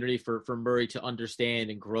opportunity for Murray to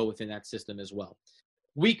understand and grow within that system as well.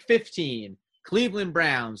 Week 15, Cleveland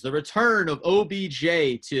Browns, the return of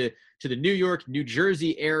OBJ to the New York, New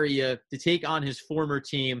Jersey area to take on his former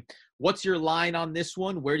team. What's your line on this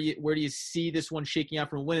one? Where do you see this one shaking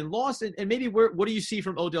out from a win and loss? And maybe what do you see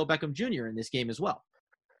from Odell Beckham Jr. in this game as well?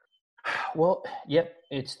 Well, yep,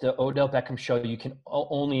 it's the Odell Beckham show. You can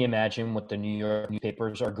only imagine what the New York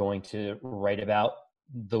newspapers are going to write about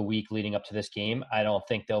the week leading up to this game. I don't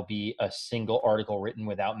think there'll be a single article written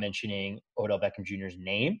without mentioning Odell Beckham Jr.'s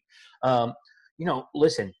name.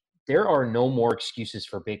 Listen, there are no more excuses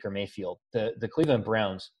for Baker Mayfield. The Cleveland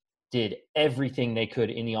Browns did everything they could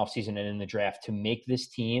in the offseason and in the draft to make this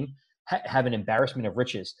team have an embarrassment of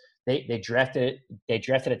riches. They drafted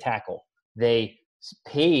a tackle. They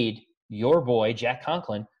paid your boy, Jack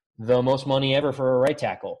Conklin, the most money ever for a right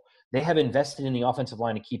tackle. They have invested in the offensive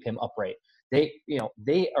line to keep him upright.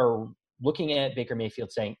 They are looking at Baker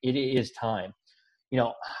Mayfield saying it is time.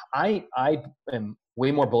 I am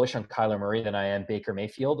way more bullish on Kyler Murray than I am Baker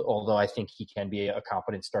Mayfield, although I think he can be a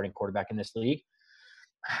competent starting quarterback in this league.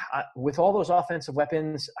 With all those offensive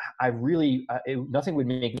weapons, nothing would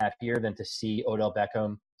make me happier than to see Odell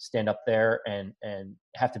Beckham stand up there and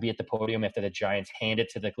have to be at the podium after the Giants hand it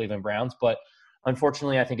to the Cleveland Browns. But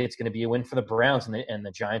unfortunately, I think it's going to be a win for the Browns, and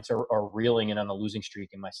the Giants are reeling and on a losing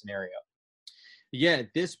streak in my scenario. Yeah,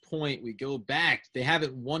 at this point, we go back. They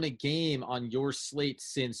haven't won a game on your slate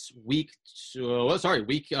since week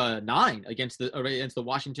 9 against the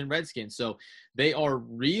Washington Redskins. So they are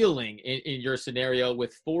reeling in your scenario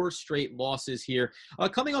with 4 straight losses here.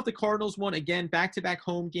 Coming off the Cardinals one, again, back-to-back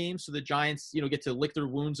home games. So the Giants, get to lick their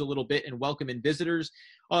wounds a little bit and welcome in visitors.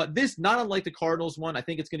 This, not unlike the Cardinals one, I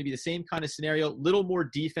think it's going to be the same kind of scenario, little more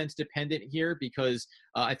defense dependent here because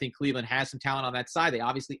I think Cleveland has some talent on that side. They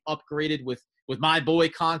obviously upgraded with my boy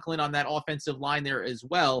Conklin on that offensive line there as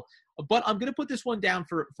well. But I'm going to put this one down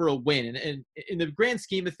for a win. And in the grand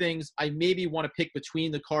scheme of things, I maybe want to pick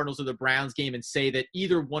between the Cardinals or the Browns game and say that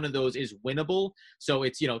either one of those is winnable. So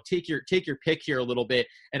it's, take your pick here a little bit.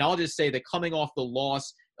 And I'll just say that coming off the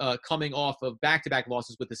loss, coming off of back-to-back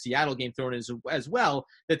losses with the Seattle game thrown in as well,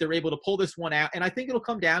 that they're able to pull this one out. And I think it'll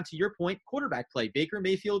come down to your point, quarterback play. Baker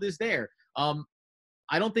Mayfield is there.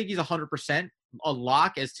 I don't think he's 100% a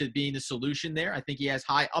lock as to being the solution there. I think he has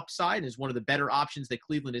high upside and is one of the better options that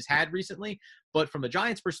Cleveland has had recently. But from a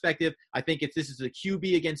Giants perspective, I think if this is a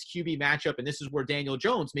QB against QB matchup, and this is where Daniel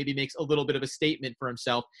Jones maybe makes a little bit of a statement for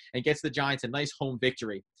himself and gets the Giants a nice home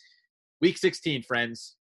victory. Week 16,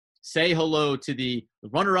 friends. Say hello to the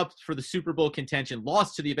runner-up for the Super Bowl contention,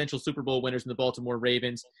 lost to the eventual Super Bowl winners in the Baltimore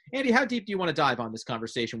Ravens. Andy, how deep do you want to dive on this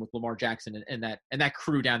conversation with Lamar Jackson and that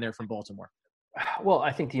crew down there from Baltimore? Well,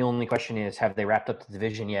 I think the only question is, have they wrapped up the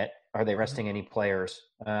division yet? Are they resting any players?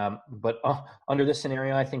 But under this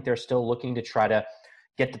scenario, I think they're still looking to try to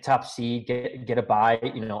get the top seed, get a bye,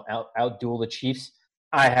 out-duel the Chiefs.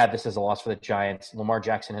 I have this as a loss for the Giants. Lamar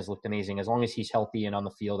Jackson has looked amazing. As long as he's healthy and on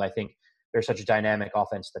the field, I think they're such a dynamic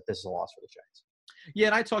offense that this is a loss for the Giants. Yeah,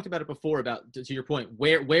 and I talked about it before about, to your point,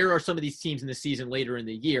 where are some of these teams in the season later in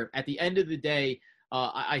the year? At the end of the day,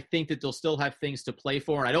 I think that they'll still have things to play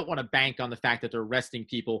for, and I don't want to bank on the fact that they're resting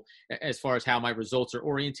people as far as how my results are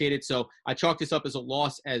orientated. So I chalk this up as a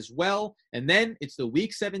loss as well. And then it's the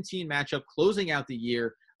Week 17 matchup closing out the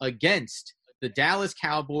year against the Dallas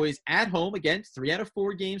Cowboys at home. Again, 3 out of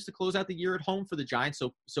 4 games to close out the year at home for the Giants,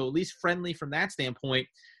 so at least friendly from that standpoint.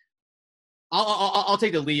 I'll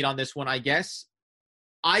take the lead on this one, I guess.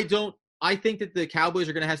 I think that the Cowboys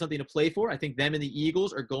are going to have something to play for. I think them and the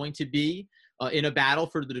Eagles are going to be in a battle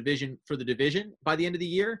for the division by the end of the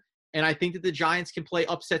year. And I think that the Giants can play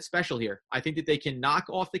upset special here. I think that they can knock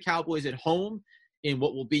off the Cowboys at home in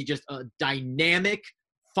what will be just a dynamic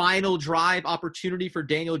final drive opportunity for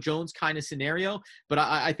Daniel Jones kind of scenario. But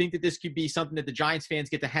I think that this could be something that the Giants fans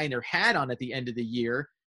get to hang their hat on at the end of the year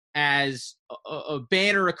as a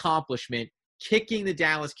banner accomplishment, kicking the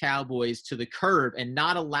Dallas Cowboys to the curb and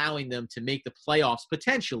not allowing them to make the playoffs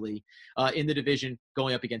potentially in the division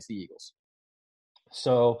going up against the Eagles.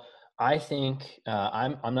 So I think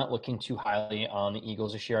I'm not looking too highly on the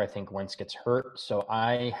Eagles this year. I think Wentz gets hurt. So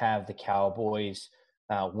I have the Cowboys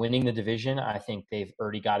winning the division. I think they've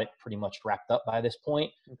already got it pretty much wrapped up by this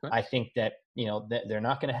point. Okay. I think that, that they're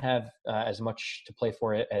not going to have as much to play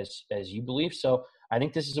for it as you believe. So I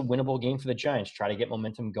think this is a winnable game for the Giants. Try to get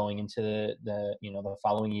momentum going into the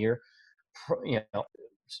following year.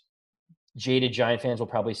 Jaded Giant fans will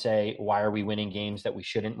probably say, why are we winning games that we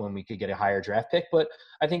shouldn't when we could get a higher draft pick? But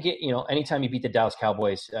I think anytime you beat the Dallas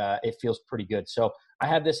Cowboys, it feels pretty good. So I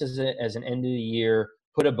have this as an end of the year,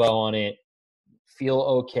 put a bow on it, feel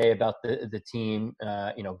okay about the team,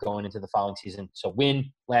 going into the following season. So win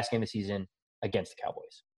last game of the season against the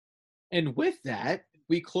Cowboys. And with that,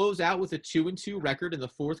 we close out with a 2-2 record in the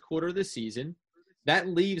fourth quarter of the season. That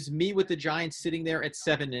leaves me with the Giants sitting there at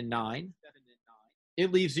 7-9.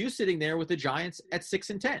 It leaves you sitting there with the Giants at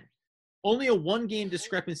 6-10. Only a 1-game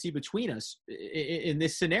discrepancy between us in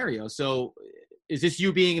this scenario. So is this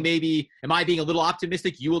you being am I being a little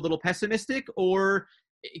optimistic, you a little pessimistic, or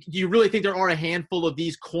do you really think there are a handful of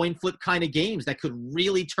these coin flip kind of games that could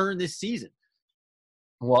really turn this season?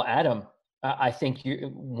 Well, Adam, I think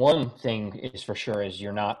one thing is for sure is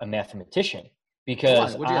you're not a mathematician,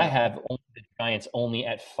 because I have only the Giants only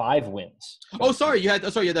at 5 wins. Oh, sorry, you had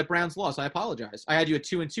that Browns loss. I apologize. I had you at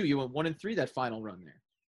 2-2. You went 1-3 that final run there.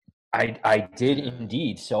 I did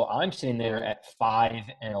indeed. So I'm sitting there at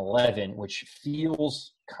 5-11, which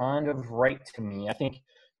feels kind of right to me. I think,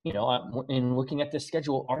 in looking at this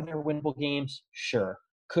schedule, are there winnable games? Sure.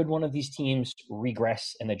 Could one of these teams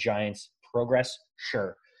regress and the Giants progress?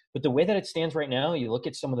 Sure. But the way that it stands right now, you look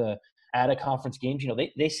at some of the out-of-conference games,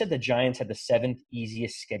 they said the Giants had the 7th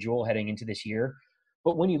easiest schedule heading into this year.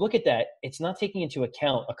 But when you look at that, it's not taking into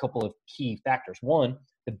account a couple of key factors. One,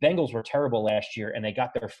 the Bengals were terrible last year, and they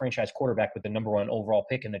got their franchise quarterback with the number 1 overall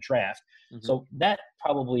pick in the draft. Mm-hmm. So that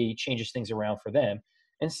probably changes things around for them.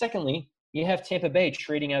 And secondly, you have Tampa Bay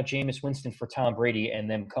trading out Jameis Winston for Tom Brady and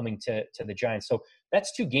them coming to the Giants. So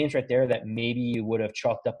that's 2 games right there that maybe you would have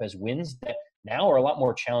chalked up as wins that now are a lot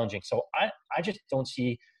more challenging. So I just don't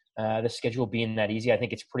see the schedule being that easy. I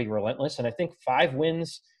think it's pretty relentless. And I think 5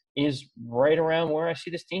 wins is right around where I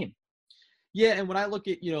see this team. Yeah, and when I look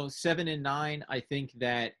at 7 and 9, I think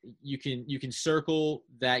that you can circle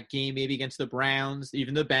that game maybe against the Browns,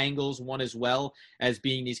 even the Bengals one as well, as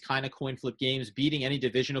being these kind of coin flip games. Beating any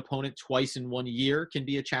division opponent twice in 1 year can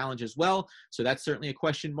be a challenge as well. So that's certainly a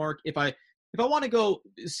question mark. If I want to go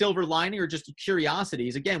silver lining or just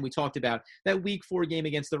curiosities, again, we talked about that week 4 game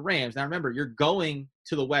against the Rams. Now remember, you're going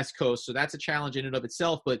to the West Coast, so that's a challenge in and of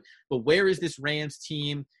itself. But where is this Rams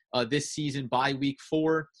team this season by week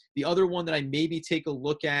 4? The other one that I maybe take a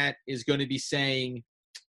look at is going to be saying,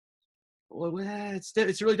 well, it's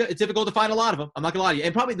difficult to find a lot of them. I'm not gonna lie to you,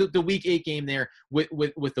 and probably the week 8 game there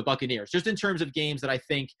with the Buccaneers, just in terms of games that I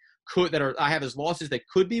think I have as losses that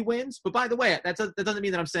could be wins. But by the way, that doesn't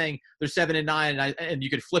mean that I'm saying they're 7 and 9 and you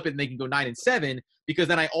could flip it and they can go 9 and 7, because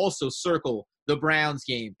then I also circle the Browns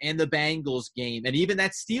game and the Bengals game and even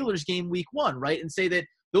that Steelers game week 1, right? And say that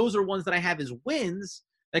those are ones that I have as wins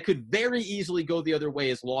that could very easily go the other way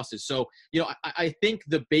as losses. So, I think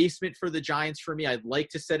the basement for the Giants, for me, I'd like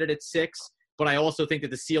to set it at 6, but I also think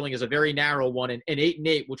that the ceiling is a very narrow one. And 8 and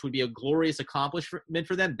 8, which would be a glorious accomplishment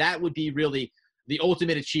for them, that would be really the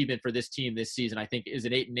ultimate achievement for this team this season, I think, is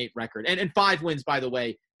an 8 and 8 record. And 5 wins, by the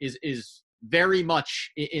way, is very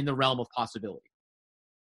much in the realm of possibility.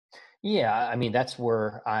 Yeah, I mean, that's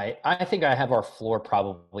where I think I have our floor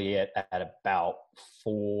probably at about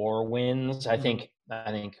 4 wins. I think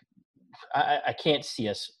I can't see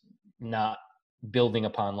us not building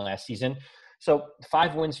upon last season. So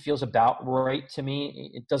 5 wins feels about right to me.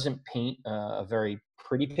 It doesn't paint a very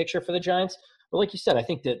pretty picture for the Giants. But like you said, I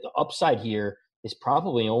think that the upside here is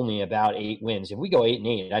probably only about 8 wins. If we go 8 and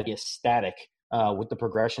 8, I'd be ecstatic with the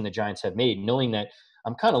progression the Giants have made, knowing that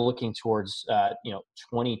I'm kind of looking towards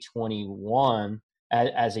 2021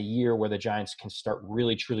 as a year where the Giants can start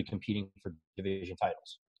really truly competing for division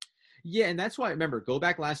titles. Yeah, and that's why, remember, go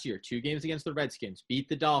back last year, 2 games against the Redskins, beat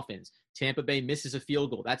the Dolphins, Tampa Bay misses a field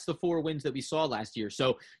goal. That's the 4 wins that we saw last year.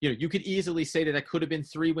 So, you could easily say that could have been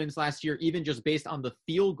 3 wins last year, even just based on the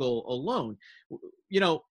field goal alone.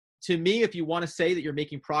 To me, if you want to say that you're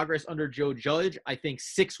making progress under Joe Judge, I think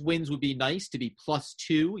 6 wins would be nice to be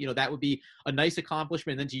 +2. That would be a nice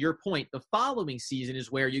accomplishment. And then to your point, the following season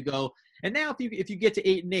is where you go. And now if you get to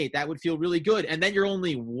 8 and 8, that would feel really good. And then you're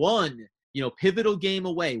only 1 pivotal game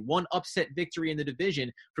away, 1 upset victory in the division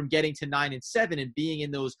from getting to 9 and 7 and being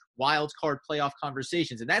in those wild card playoff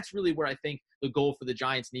conversations. And that's really where I think the goal for the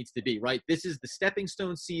Giants needs to be, right? This is the stepping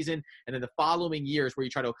stone season, and then the following years where you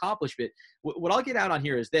try to accomplish it. What I'll get out on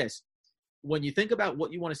here is this. When you think about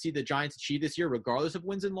what you want to see the Giants achieve this year, regardless of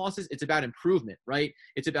wins and losses, it's about improvement, right?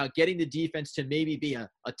 It's about getting the defense to maybe be a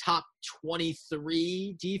top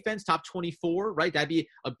 23 defense, top 24, right? That'd be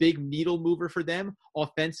a big needle mover for them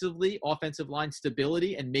offensively, offensive line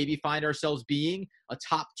stability, and maybe find ourselves being a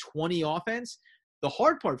top 20 offense. The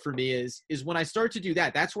hard part for me is when I start to do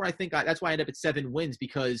that, that's where that's why I end up at 7 wins,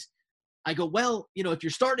 because I go, well, if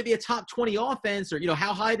you're starting to be a top 20 offense, or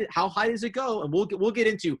how high does it go? And we'll get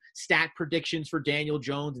into stat predictions for Daniel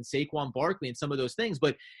Jones and Saquon Barkley and some of those things,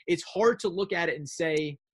 but it's hard to look at it and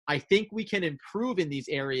say, I think we can improve in these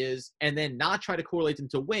areas and then not try to correlate them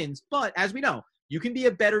to wins. But as we know, you can be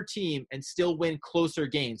a better team and still win closer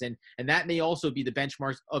games. And that may also be the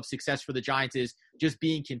benchmark of success for the Giants, is just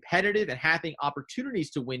being competitive and having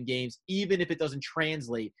opportunities to win games, even if it doesn't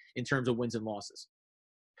translate in terms of wins and losses.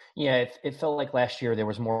 Yeah, it felt like last year there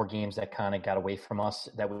was more games that kind of got away from us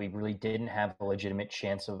that we really didn't have a legitimate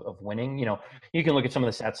chance of winning. You can look at some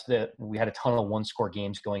of the stats that we had a ton of 1-score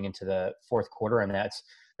games going into the 4th quarter, and that's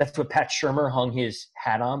what Pat Shurmur hung his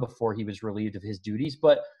hat on before he was relieved of his duties.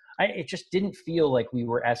 But it just didn't feel like we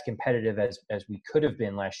were as competitive as we could have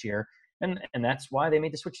been last year, and that's why they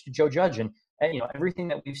made the switch to Joe Judge. And everything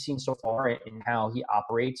that we've seen so far in how he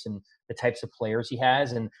operates and the types of players he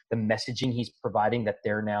has and the messaging he's providing that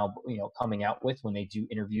they're now, coming out with when they do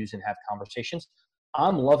interviews and have conversations.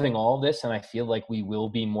 I'm loving all of this, and I feel like we will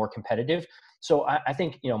be more competitive. So I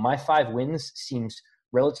think, my 5 wins seems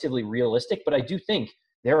relatively realistic, but I do think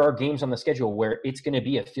there are games on the schedule where it's going to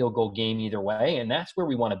be a field goal game either way, and that's where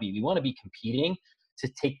we want to be. We want to be competing to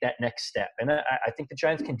take that next step, and I think the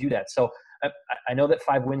Giants can do that. So I know that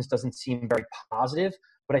 5 wins doesn't seem very positive,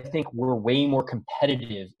 but I think we're way more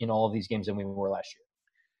competitive in all of these games than we were last year.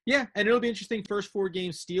 Yeah, and it'll be interesting. First 4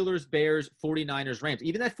 games, Steelers, Bears, 49ers, Rams.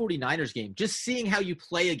 Even that 49ers game, just seeing how you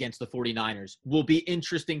play against the 49ers will be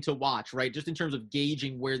interesting to watch, right? Just in terms of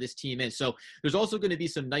gauging where this team is. So there's also going to be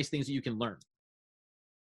some nice things that you can learn.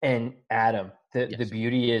 And Adam, the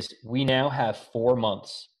beauty is we now have 4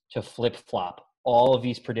 months to flip-flop all of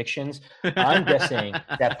these predictions. I'm guessing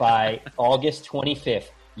that by August 25th,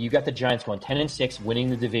 you got the Giants going 10-6, winning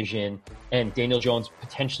the division, and Daniel Jones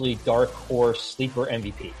potentially dark horse sleeper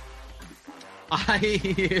MVP.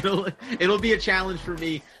 It'll be a challenge for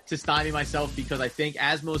me to stymie myself, because I think,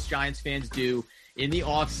 as most Giants fans do, in the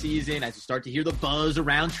offseason, as you start to hear the buzz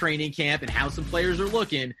around training camp and how some players are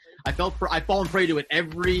looking, I've fallen prey to it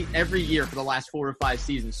every year for the last 4 or 5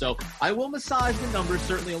 seasons. So I will massage the numbers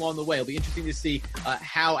certainly along the way. It'll be interesting to see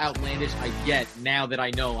how outlandish I get now that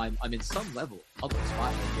I know I'm in some level of a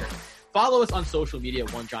spotlight here. Follow us on social media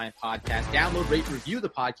at One Giant Podcast. Download, rate, review the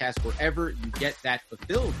podcast wherever you get that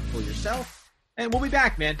fulfilled for yourself. And we'll be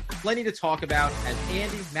back, man. Plenty to talk about, as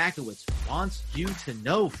Andy Makowitz wants you to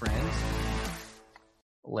know, friends.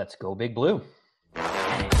 Let's go Big Blue.